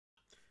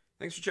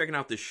Thanks for checking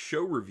out this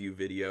show review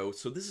video.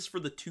 So this is for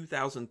the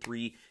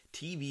 2003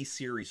 TV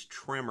series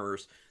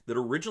Tremors that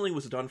originally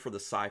was done for the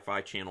Sci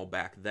Fi Channel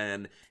back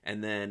then,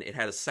 and then it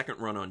had a second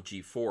run on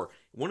G4.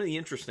 One of the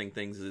interesting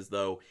things is,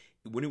 though,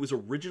 when it was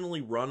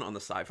originally run on the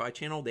Sci Fi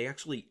Channel, they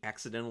actually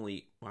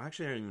accidentally, well,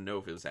 actually I don't even know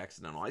if it was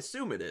accidental, I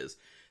assume it is,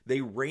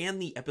 they ran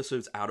the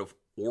episodes out of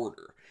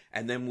order.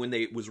 And then when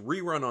it was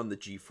rerun on the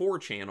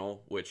G4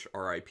 channel, which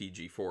RIP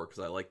G4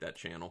 because I like that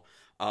channel,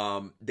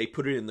 they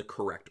put it in the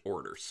correct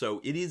order.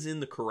 So it is in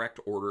the correct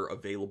order,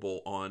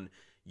 available on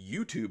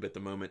YouTube at the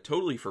moment,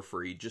 totally for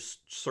free. Just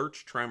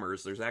search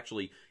Tremors. There's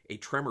actually a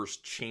Tremors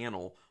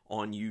channel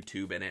on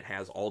YouTube, and it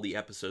has all the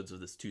episodes of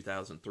this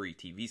 2003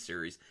 TV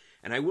series.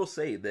 And I will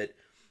say that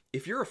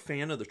if you're a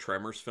fan of the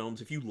Tremors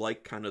films, if you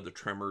like kind of the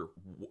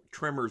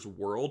Tremors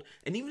world,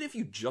 and even if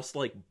you just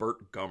like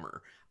Burt Gummer,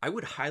 I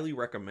would highly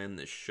recommend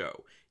this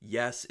show.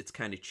 Yes, it's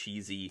kind of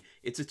cheesy.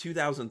 It's a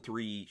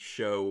 2003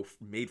 show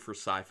made for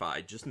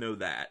sci-fi. Just know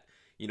that.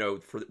 You know,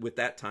 with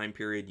that time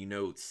period, you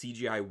know,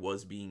 CGI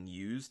was being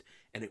used,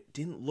 and it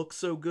didn't look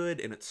so good,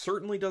 and it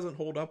certainly doesn't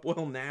hold up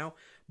well now,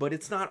 but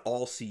it's not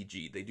all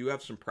CG. They do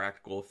have some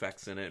practical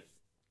effects in it,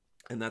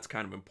 and that's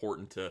kind of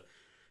important to,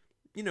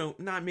 you know,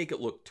 not make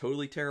it look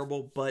totally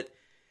terrible, but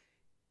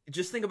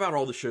just think about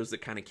all the shows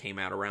that kind of came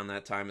out around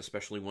that time,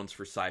 especially ones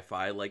for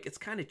sci-fi. Like, it's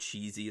kind of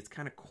cheesy, it's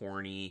kind of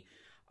corny,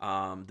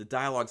 the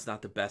dialogue's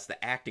not the best,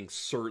 the acting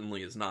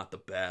certainly is not the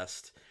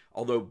best,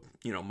 although,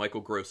 you know,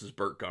 Michael Gross's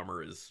Burt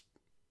Gummer is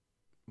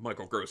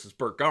Michael Gross's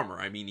Burt Gummer.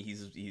 I mean,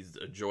 he's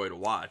a joy to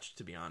watch,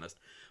 to be honest.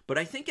 But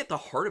I think at the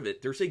heart of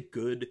it, there's a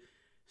good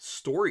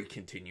story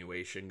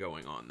continuation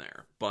going on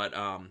there. But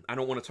I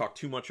don't want to talk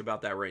too much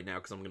about that right now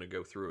because I'm going to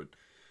go through it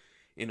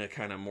in a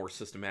kind of more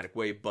systematic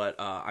way. But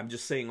I'm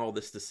just saying all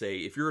this to say,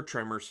 if you're a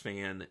Tremors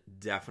fan,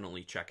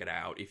 definitely check it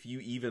out. If you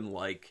even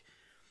like,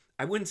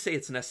 I wouldn't say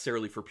it's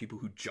necessarily for people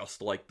who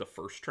just like the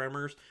first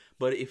Tremors,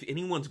 but if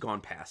anyone's gone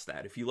past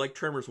that, if you like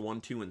Tremors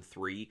 1, 2, and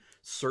 3,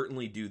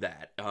 certainly do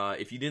that.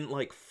 If you didn't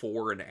like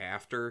 4 and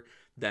after,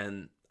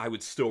 then I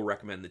would still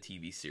recommend the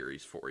TV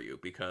series for you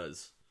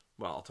because,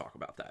 well, I'll talk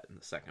about that in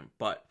a second.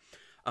 But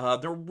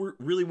there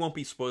really won't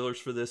be spoilers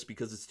for this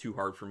because it's too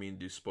hard for me to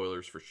do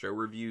spoilers for show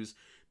reviews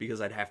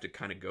because I'd have to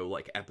kind of go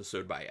like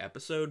episode by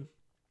episode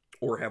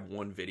or have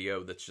one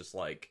video that's just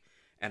like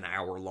an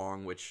hour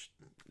long, which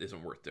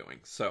isn't worth doing.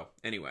 So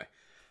anyway,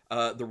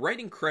 the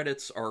writing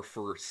credits are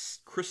for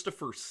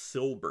Christopher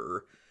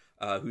Silber,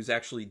 who's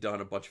actually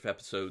done a bunch of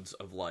episodes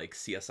of like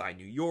CSI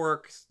New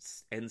York,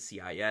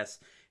 NCIS,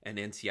 and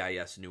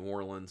NCIS New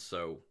Orleans,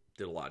 so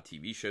did a lot of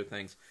TV show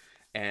things.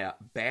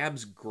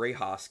 Babs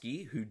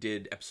Grayhosky, who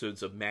did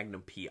episodes of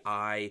Magnum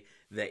P.I.,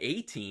 The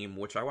A-Team,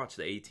 which I watch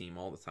The A-Team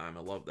all the time,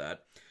 I love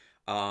that.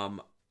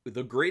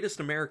 The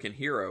Greatest American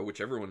Hero, which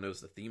everyone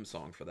knows the theme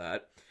song for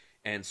that,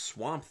 and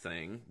Swamp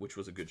Thing, which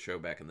was a good show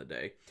back in the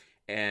day.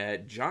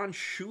 John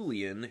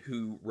Schulian,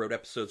 who wrote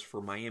episodes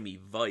for Miami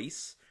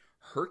Vice,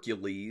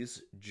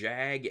 Hercules,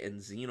 Jag,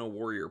 and Xena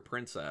Warrior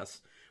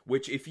Princess,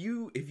 which if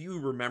you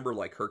remember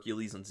like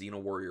Hercules and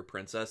Xena Warrior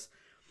Princess,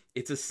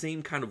 it's the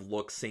same kind of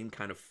look, same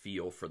kind of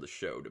feel for the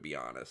show, to be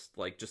honest.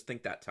 Like, just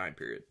think that time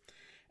period.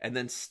 And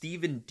then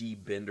Stephen D.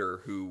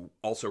 Binder, who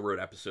also wrote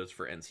episodes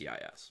for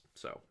NCIS.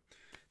 So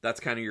that's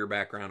kind of your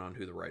background on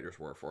who the writers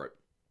were for it.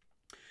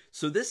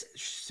 So this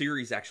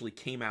series actually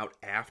came out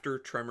after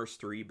Tremors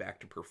 3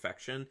 Back to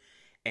Perfection,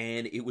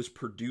 and it was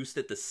produced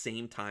at the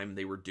same time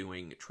they were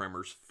doing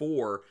Tremors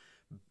 4,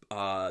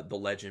 The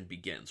Legend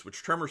Begins,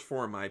 which Tremors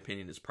 4, in my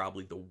opinion, is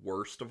probably the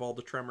worst of all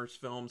the Tremors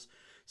films.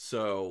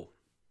 So,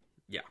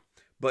 yeah.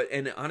 But,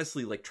 and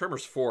honestly, like,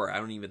 Tremors 4, I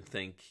don't even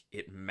think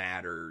it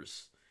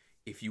matters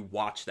if you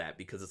watch that,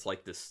 because it's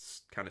like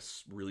this kind of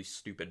really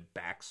stupid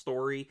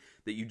backstory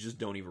that you just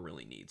don't even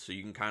really need. So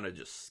you can kind of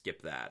just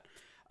skip that.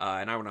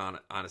 And I would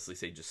honestly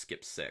say just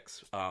skip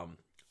 6. I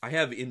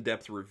have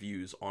in-depth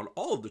reviews on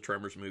all of the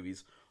Tremors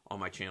movies on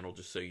my channel,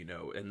 just so you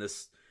know. And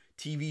this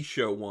TV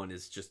show one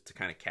is just to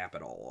kind of cap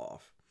it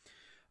all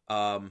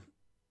off.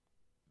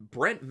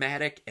 Brent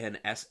Maddock and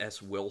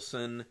S.S.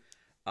 Wilson,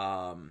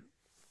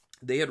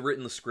 they had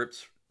written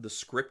the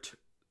script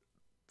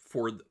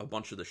for a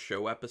bunch of the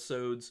show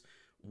episodes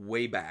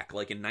way back,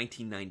 like in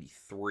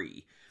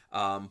 1993.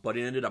 But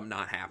it ended up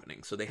not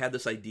happening. So they had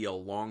this idea a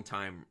long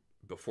time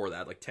before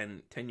that, like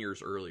 10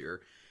 years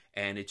earlier,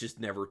 and it just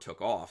never took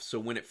off. So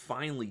when it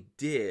finally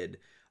did,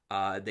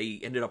 they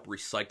ended up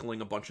recycling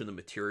a bunch of the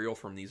material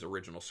from these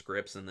original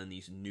scripts, and then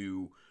these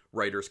new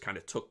writers kind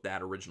of took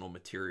that original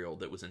material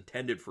that was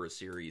intended for a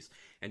series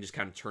and just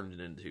kind of turned it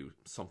into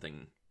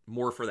something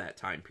more for that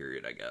time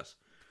period, I guess.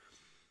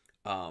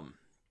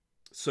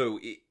 So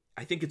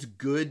I think it's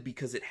good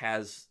because it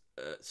has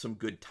some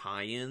good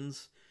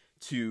tie-ins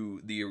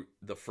to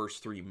the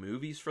first 3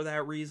 movies for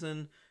that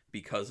reason,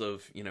 because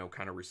of, you know,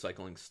 kind of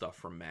recycling stuff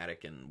from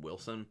Maddock and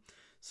Wilson.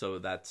 So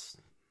that's,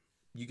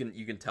 you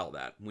can tell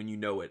that when you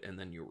know it and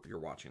then you're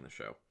watching the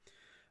show.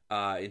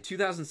 In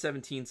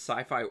 2017,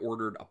 Sci-Fi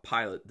ordered a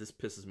pilot. This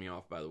pisses me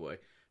off, by the way.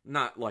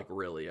 Not like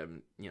really,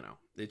 you know,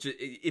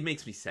 it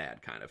makes me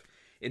sad, kind of.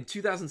 In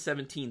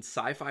 2017,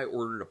 Sci-Fi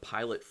ordered a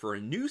pilot for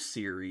a new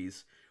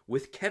series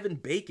with Kevin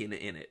Bacon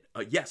in it.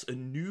 Yes, a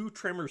new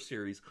Tremors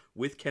series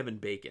with Kevin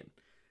Bacon.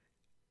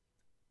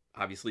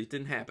 Obviously, it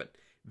didn't happen.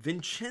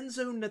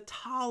 Vincenzo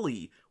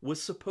Natali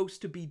was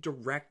supposed to be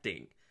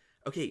directing.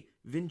 Okay,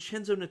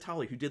 Vincenzo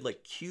Natali, who did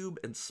like Cube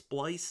and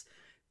Splice,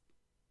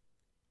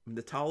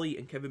 Natali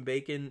and Kevin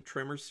Bacon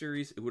Tremors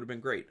series, it would have been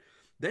great.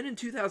 Then in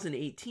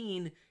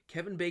 2018,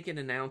 Kevin Bacon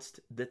announced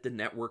that the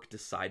network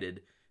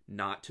decided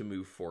not to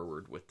move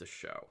forward with the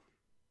show.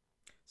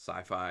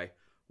 Sci-Fi,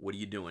 what are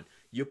you doing?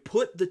 You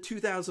put the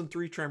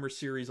 2003 Tremors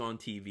series on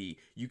TV.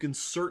 You can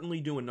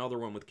certainly do another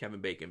one with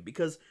Kevin Bacon,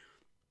 because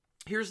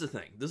here's the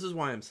thing. This is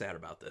why I'm sad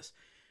about this.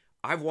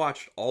 I've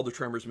watched all the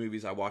Tremors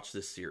movies. I watched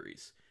this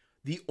series.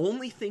 The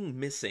only thing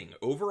missing,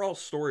 overall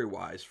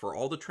story-wise, for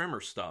all the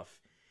Tremors stuff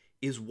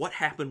is what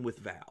happened with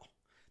Val.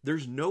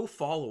 There's no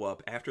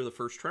follow-up after the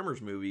first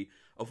Tremors movie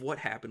of what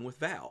happened with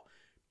Val.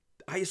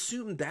 I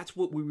assumed that's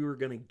what we were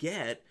going to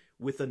get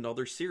with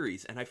another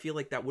series, and I feel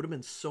like that would have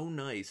been so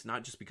nice,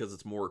 not just because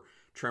it's more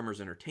Tremors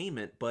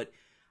entertainment, but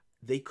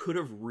they could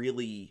have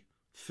really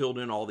filled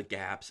in all the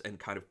gaps and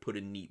kind of put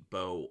a neat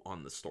bow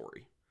on the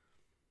story.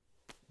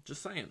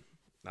 Just saying.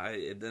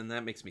 Then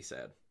that makes me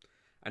sad.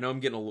 I know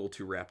I'm getting a little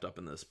too wrapped up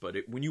in this, but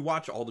when you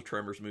watch all the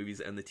Tremors movies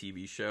and the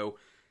TV show,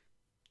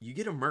 you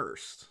get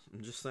immersed.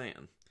 I'm just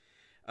saying.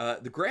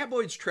 The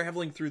Graboids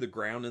traveling through the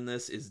ground in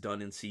this is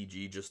done in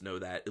CG. Just know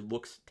that. It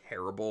looks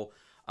terrible.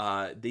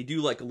 They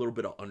do like a little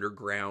bit of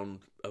underground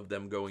of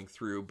them going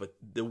through, but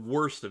the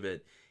worst of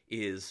it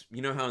is,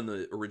 you know how in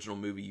the original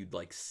movie you'd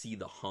like see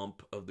the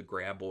hump of the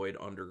Graboid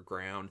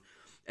underground?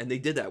 And they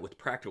did that with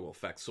practical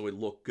effects, so it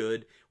looked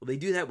good. Well, they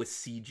do that with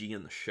CG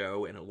in the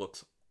show, and it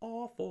looks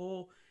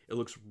awful. It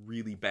looks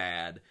really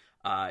bad.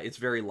 It's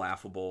very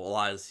laughable. A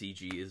lot of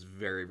CG is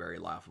very, very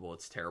laughable.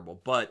 It's terrible.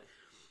 But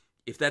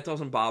if that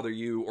doesn't bother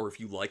you, or if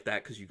you like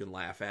that because you can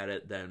laugh at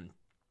it, then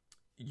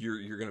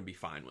you're going to be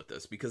fine with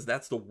this, because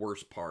that's the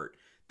worst part.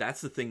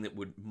 That's the thing that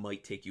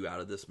might take you out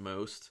of this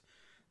most.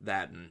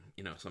 That and,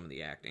 you know, some of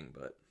the acting,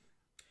 but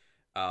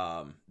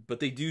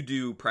they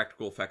do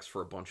practical effects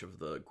for a bunch of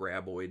the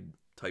Graboid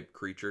type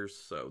creatures,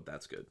 so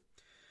that's good.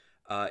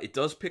 It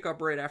does pick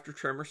up right after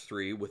Tremors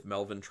 3 with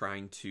Melvin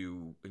trying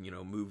to, you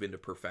know, move into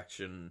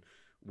perfection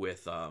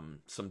with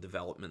some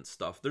development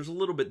stuff. There's a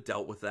little bit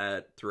dealt with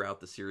that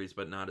throughout the series,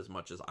 but not as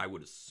much as I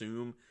would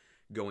assume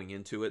going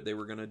into it they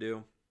were going to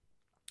do.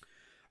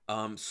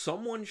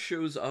 Someone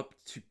shows up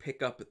to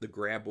pick up the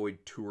Graboid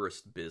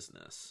tourist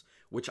business,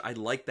 which I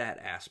like that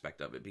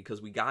aspect of it,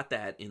 because we got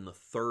that in the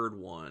third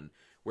one,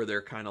 where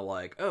they're kind of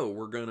like, oh,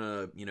 we're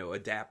gonna, you know,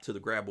 adapt to the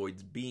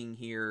Graboids being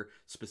here,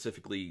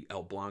 specifically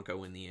El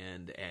Blanco in the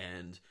end,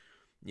 and,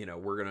 you know,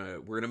 we're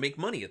gonna make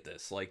money at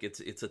this. Like,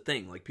 it's a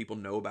thing. Like, people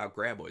know about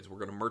Graboids. We're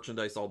gonna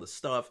merchandise all this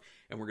stuff,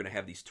 and we're gonna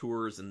have these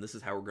tours, and this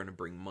is how we're gonna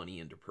bring money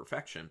into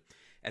perfection.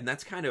 And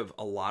that's kind of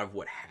a lot of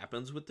what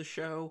happens with the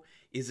show,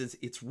 is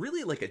it's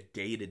really like a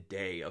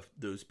day-to-day of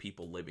those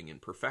people living in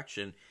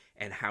perfection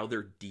and how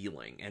they're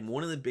dealing. And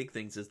one of the big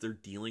things is they're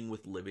dealing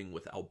with living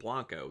with El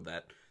Blanco,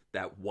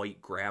 that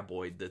white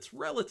Graboid that's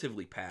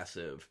relatively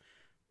passive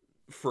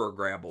for a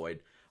Graboid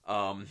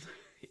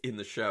in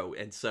the show.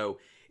 And so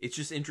it's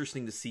just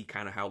interesting to see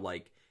kind of how,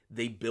 like,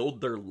 they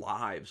build their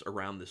lives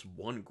around this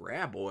one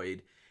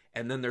Graboid,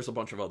 and then there's a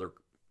bunch of other,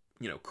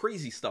 you know,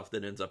 crazy stuff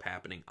that ends up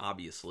happening,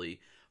 obviously.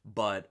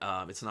 But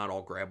it's not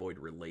all Graboid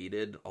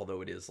related,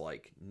 although it is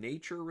like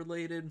nature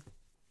related.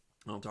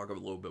 I'll talk a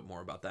little bit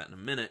more about that in a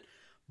minute.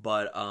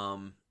 But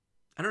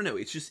I don't know,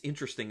 it's just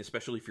interesting,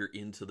 especially if you're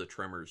into the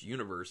Tremors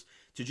universe,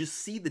 to just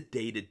see the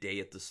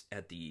day-to-day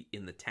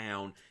in the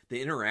town.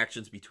 The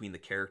interactions between the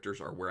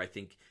characters are where I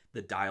think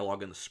the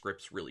dialogue and the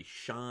scripts really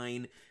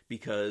shine,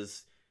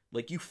 because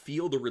like you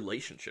feel the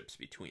relationships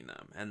between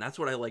them, and that's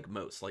what I like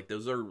most. Like,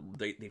 those are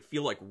they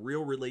feel like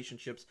real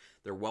relationships.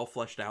 They're well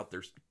fleshed out.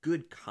 There's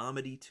good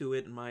comedy to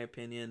it, in my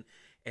opinion,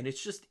 and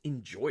it's just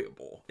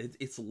enjoyable.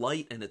 It's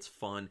light and it's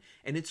fun,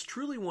 and it's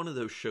truly one of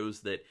those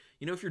shows that,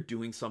 you know, if you're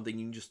doing something,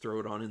 you can just throw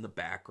it on in the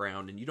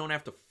background, and you don't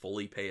have to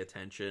fully pay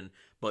attention,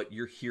 but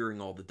you're hearing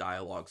all the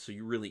dialogue, so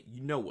you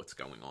know what's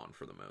going on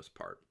for the most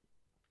part.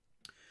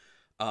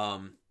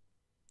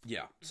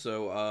 Yeah.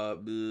 So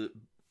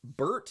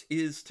Bert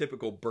is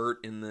typical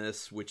Bert in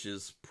this, which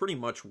is pretty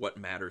much what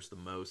matters the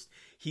most.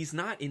 He's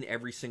not in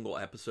every single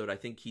episode. I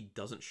think he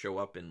doesn't show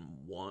up in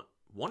one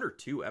or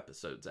two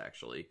episodes,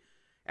 actually.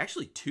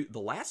 Actually, the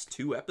last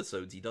two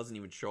episodes, he doesn't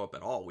even show up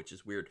at all, which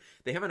is weird.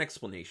 They have an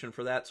explanation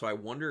for that, so I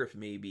wonder if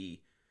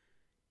maybe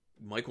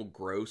Michael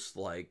Gross,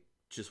 like,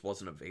 just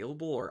wasn't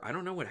available, or I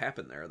don't know what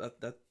happened there.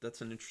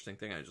 That's an interesting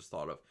thing I just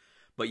thought of.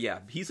 But yeah,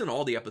 he's in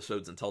all the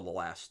episodes until the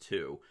last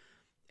two,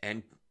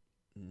 and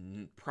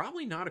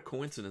probably not a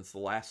coincidence the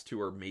last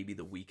two are maybe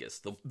the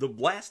weakest. The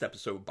last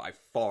episode by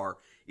far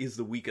is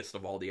the weakest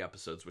of all the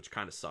episodes, which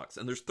kind of sucks.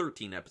 And there's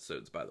 13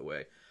 episodes, by the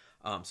way.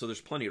 So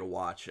there's plenty to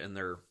watch, and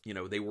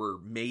they were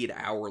made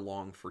hour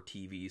long for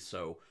TV,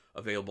 so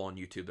available on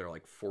YouTube. They're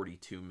like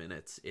 42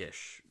 minutes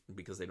ish,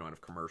 because they don't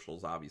have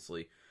commercials,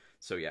 obviously.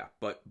 So yeah,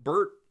 but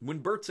Bert, when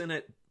Bert's in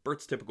it,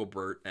 Bert's typical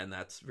Bert, and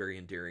that's very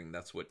endearing.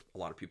 That's what a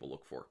lot of people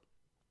look for.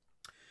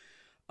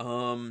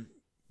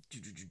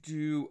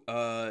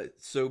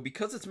 So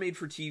because it's made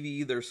for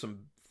TV, there's some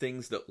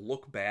things that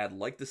look bad,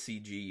 like the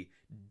CG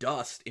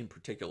dust in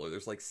particular.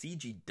 There's like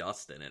CG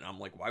dust in it. I'm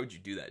like, why would you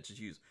do that? Just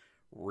use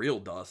real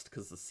dust,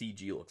 because the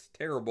CG looks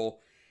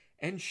terrible.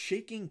 And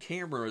shaking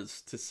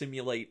cameras to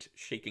simulate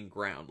shaking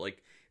ground.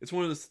 Like, it's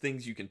one of those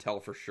things you can tell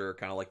for sure,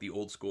 kind of like the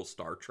old school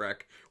Star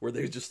Trek, where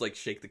they just like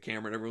shake the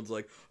camera and everyone's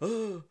like,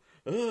 oh,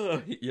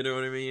 you know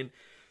what I mean?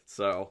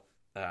 So,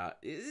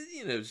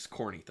 just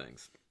corny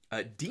things.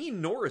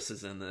 Dean Norris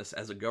is in this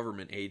as a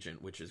government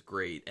agent, which is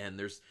great, and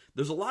there's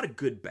a lot of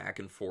good back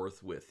and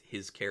forth with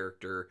his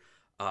character,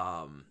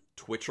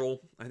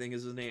 Twitchell, I think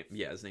is his name.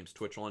 Yeah, his name's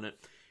Twitchell in it.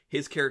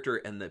 His character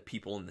and the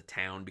people in the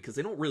town, because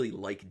they don't really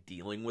like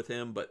dealing with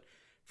him, but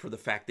for the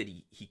fact that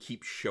he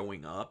keeps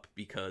showing up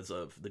because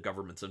of the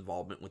government's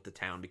involvement with the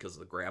town because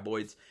of the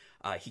graboids,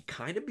 he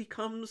kind of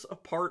becomes a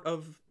part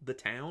of the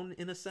town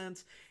in a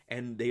sense,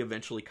 and they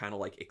eventually kind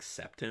of like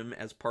accept him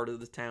as part of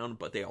the town,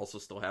 but they also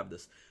still have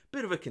this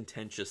bit of a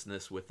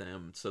contentiousness with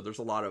him, so there's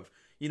a lot of,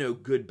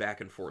 good back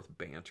and forth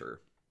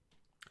banter.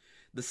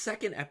 The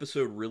second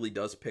episode really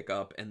does pick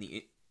up, and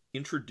the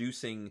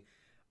introducing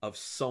of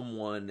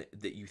someone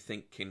that you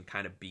think can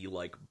kind of be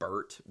like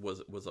Bert was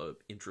a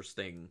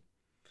interesting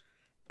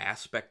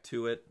aspect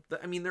to it.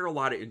 I mean, there are a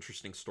lot of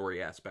interesting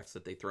story aspects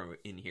that they throw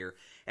in here,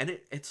 and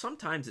it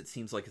sometimes it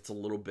seems like it's a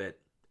little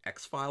bit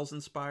X-Files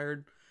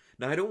inspired.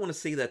 Now, I don't want to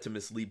say that to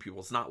mislead people.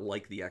 It's not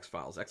like the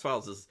X-Files.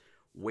 X-Files is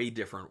way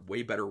different,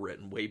 way better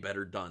written, way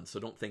better done,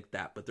 so don't think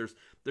that. But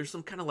there's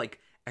some kind of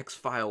like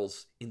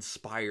X-Files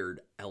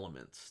inspired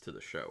elements to the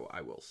show,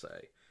 I will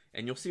say.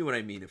 And you'll see what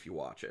I mean if you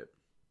watch it.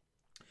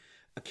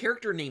 A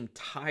character named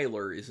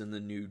Tyler is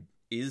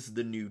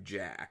the new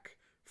Jack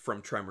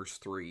from Tremors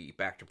 3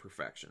 Back to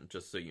Perfection,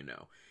 just so you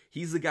know.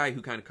 He's the guy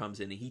who kind of comes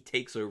in and he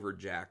takes over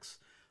Jack's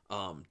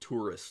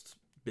tourist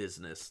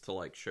business to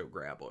like show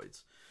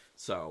graboids.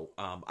 So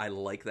I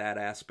like that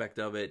aspect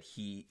of it.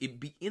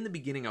 In the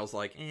beginning I was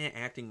like,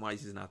 acting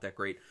wise he's not that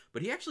great,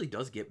 but he actually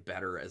does get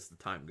better as the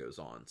time goes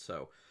on.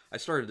 So I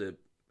started to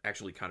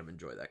actually kind of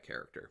enjoy that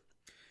character.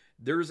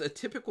 There's a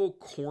typical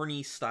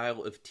corny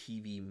style of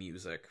TV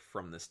music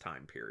from this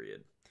time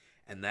period,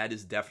 and that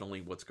is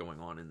definitely what's going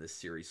on in this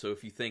series. So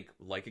if you think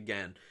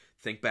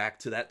back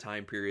to that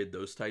time period,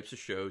 those types of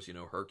shows,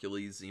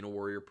 Hercules, Xena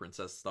Warrior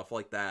Princess, stuff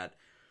like that.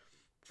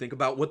 Think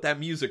about what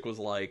that music was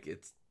like.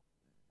 It's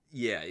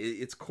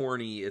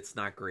corny. It's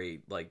not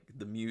great. Like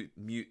the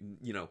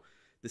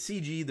the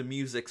CG, the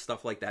music,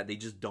 stuff like that, they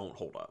just don't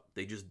hold up.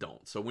 They just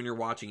don't. So when you're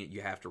watching it,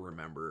 you have to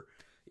remember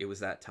it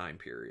was that time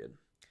period.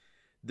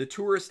 The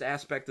tourist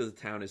aspect of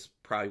the town is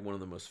probably one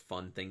of the most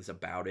fun things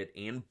about it,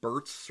 and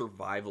Bert's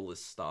survivalist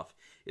stuff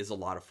is a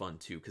lot of fun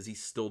too, because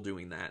he's still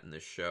doing that in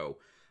this show,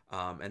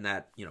 and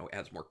that,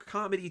 adds more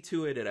comedy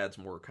to it. It adds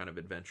more kind of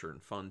adventure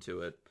and fun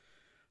to it.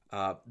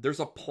 There's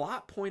a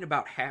plot point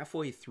about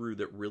halfway through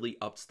that really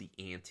ups the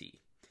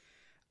ante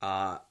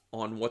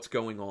on what's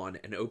going on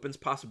and opens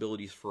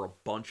possibilities for a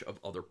bunch of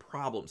other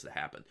problems that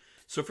happen.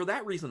 So for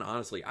that reason,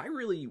 honestly, I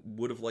really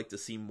would have liked to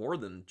see more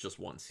than just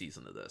one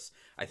season of this.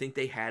 I think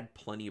they had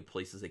plenty of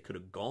places they could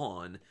have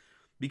gone,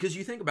 because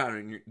you think about it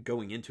and you're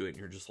going into it and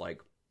you're just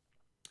like,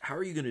 how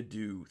are you going to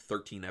do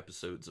 13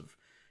 episodes of,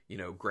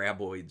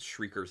 graboids,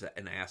 shriekers,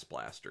 and ass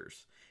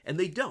blasters? And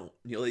they don't.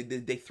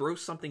 They throw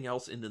something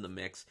else into the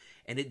mix,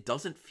 and it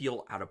doesn't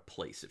feel out of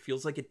place. It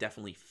feels like it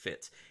definitely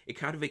fits. It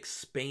kind of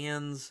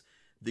expands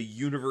the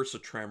universe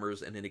of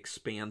Tremors, and it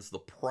expands the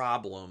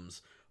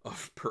problems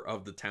of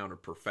the town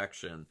of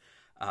Perfection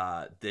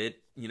that,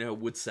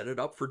 would set it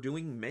up for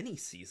doing many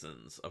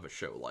seasons of a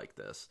show like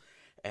this.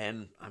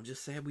 And I'm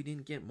just sad we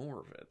didn't get more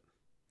of it.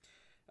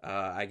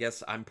 I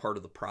guess I'm part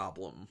of the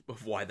problem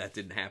of why that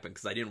didn't happen,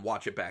 because I didn't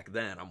watch it back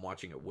then. I'm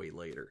watching it way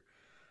later.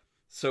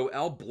 So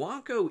El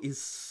Blanco is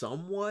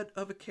somewhat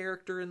of a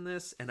character in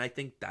this, and I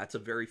think that's a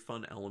very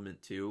fun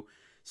element too.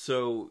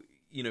 So,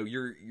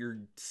 you're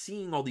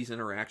seeing all these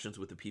interactions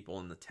with the people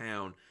in the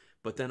town,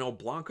 but then El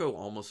Blanco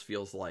almost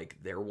feels like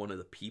they're one of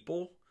the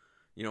people.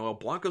 El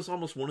Blanco's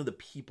almost one of the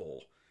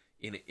people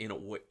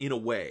in a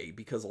way,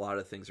 because a lot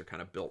of things are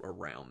kind of built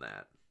around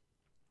that.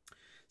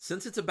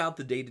 Since it's about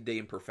the day-to-day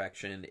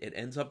imperfection, it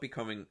ends up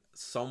becoming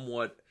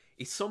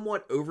a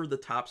somewhat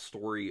over-the-top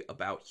story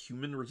about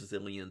human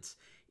resilience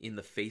in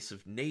the face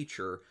of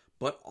nature,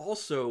 but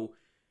also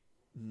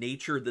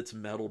nature that's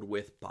meddled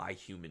with by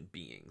human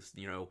beings.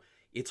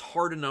 It's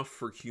hard enough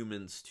for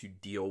humans to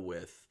deal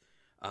with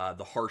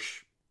the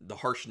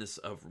harshness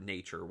of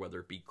nature,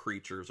 whether it be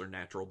creatures or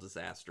natural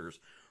disasters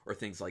or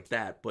things like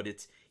that, but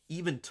it's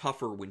even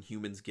tougher when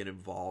humans get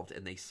involved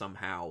and they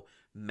somehow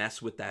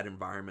mess with that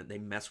environment, they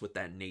mess with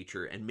that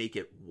nature and make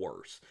it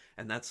worse.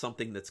 And that's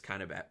something that's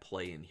kind of at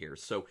play in here.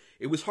 So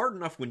it was hard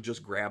enough when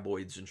just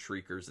graboids and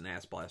shriekers and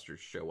ass blasters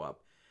show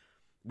up,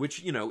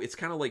 which, it's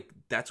kind of like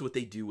that's what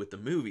they do with the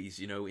movies.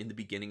 In the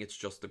beginning it's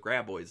just the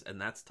graboids, and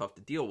that's tough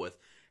to deal with.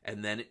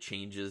 and then it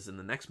changes in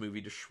the next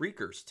movie to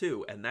shriekers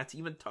too, and that's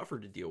even tougher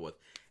to deal with.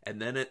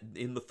 And then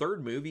in the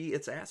third movie,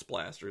 it's ass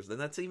blasters, and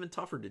that's even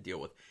tougher to deal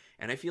with.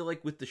 And I feel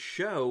like with the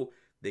show,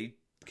 they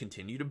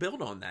continue to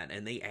build on that,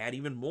 and they add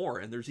even more,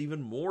 and there's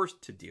even more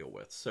to deal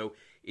with. So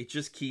it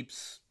just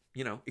keeps,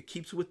 it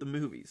keeps with the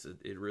movies.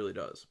 It really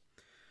does.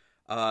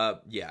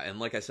 Yeah, and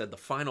like I said, the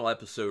final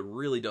episode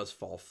really does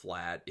fall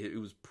flat. It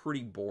was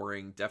pretty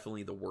boring,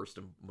 definitely the worst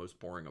and most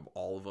boring of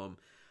all of them.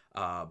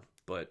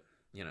 But,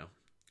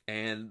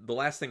 and the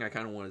last thing I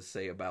kind of want to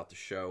say about the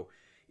show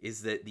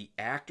is that the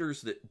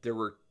actors, that there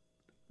are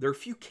a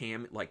few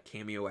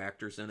cameo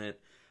actors in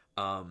it,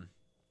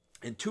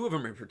 and two of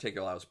them in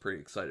particular I was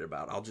pretty excited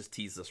about. I'll just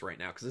tease this right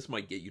now because this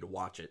might get you to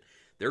watch it.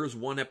 There is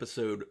one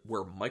episode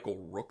where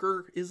Michael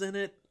Rooker is in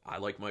it. I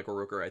like Michael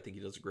Rooker. I think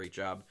he does a great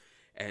job,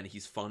 and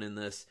he's fun in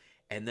this.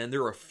 And then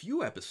there are a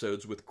few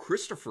episodes with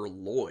Christopher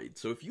Lloyd.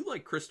 So if you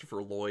like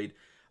Christopher Lloyd,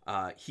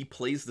 he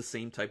plays the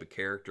same type of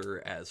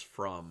character as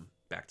from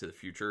Back to the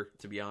Future,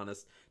 to be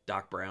honest,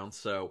 Doc Brown.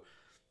 So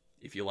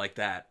if you like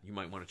that, you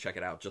might want to check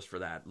it out just for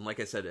that. And like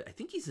I said, I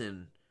think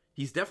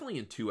he's definitely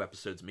in 2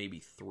 episodes, maybe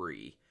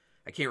 3.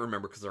 I can't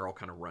remember because they're all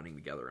kind of running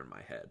together in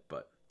my head.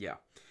 But yeah.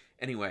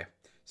 Anyway,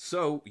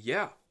 so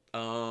yeah.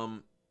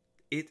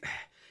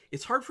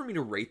 It's hard for me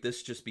to rate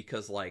this just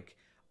because, like,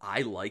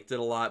 I liked it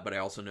a lot, but I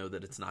also know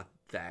that it's not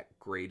that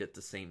great at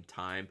the same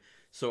time.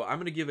 So I'm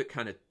going to give it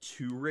kind of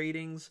 2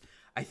 ratings.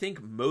 I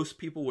think most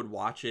people would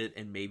watch it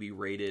and maybe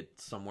rate it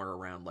somewhere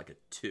around like a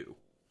 2.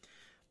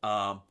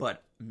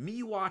 But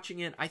me watching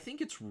it, I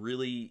think it's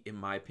really, in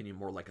my opinion,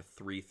 more like a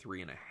 3,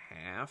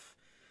 3.5.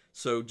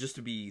 So just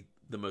to be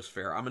the most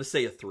fair, I'm going to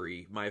say a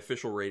 3. My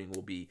official rating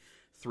will be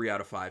 3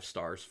 out of 5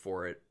 stars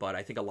for it, but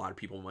I think a lot of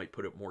people might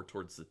put it more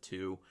towards the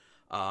 2.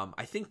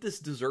 I think this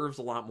deserves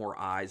a lot more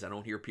eyes. I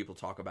don't hear people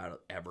talk about it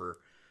ever,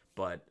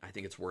 but I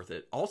think it's worth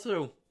it.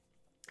 Also,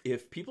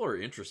 if people are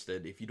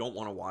interested, if you don't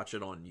want to watch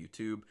it on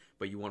YouTube,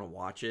 but you want to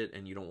watch it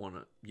and you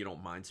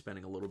don't mind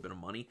spending a little bit of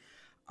money,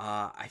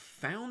 I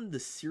found the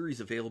series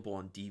available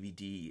on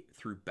DVD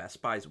through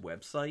Best Buy's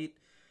website,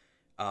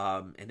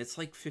 and it's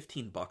like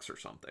 $15 or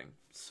something.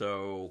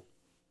 So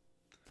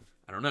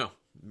I don't know,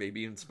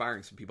 maybe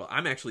inspiring some people.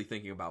 I'm actually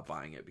thinking about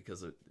buying it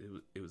because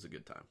it was a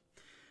good time.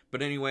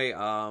 But anyway,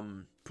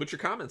 put your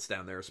comments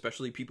down there,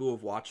 especially people who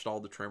have watched all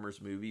the Tremors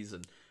movies,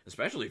 and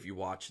especially if you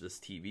watch this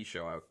TV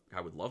show.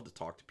 I would love to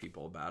talk to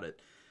people about it.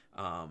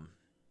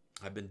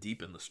 I've been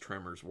deep in this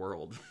Tremors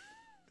world,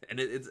 and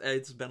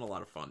it's been a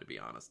lot of fun, to be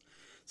honest.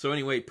 So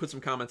anyway, put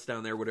some comments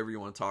down there, whatever you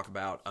want to talk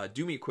about.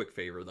 Do me a quick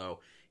favor, though.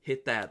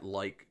 Hit the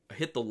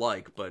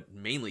like, but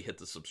mainly hit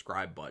the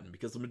subscribe button,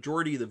 because the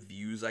majority of the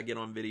views I get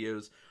on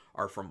videos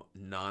are from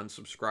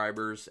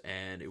non-subscribers,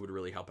 and it would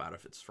really help out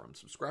if it's from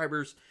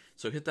subscribers.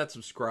 So hit that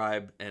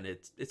subscribe, and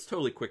it's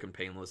totally quick and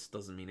painless.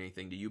 Doesn't mean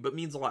anything to you, but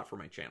means a lot for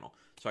my channel.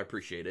 So I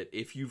appreciate it.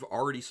 If you've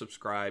already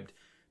subscribed,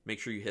 make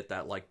sure you hit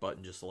that like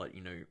button just to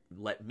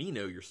let me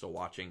know you're still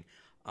watching.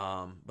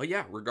 But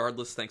yeah,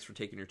 regardless, thanks for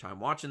taking your time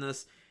watching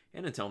this,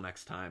 and until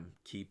next time,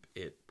 keep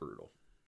it brutal.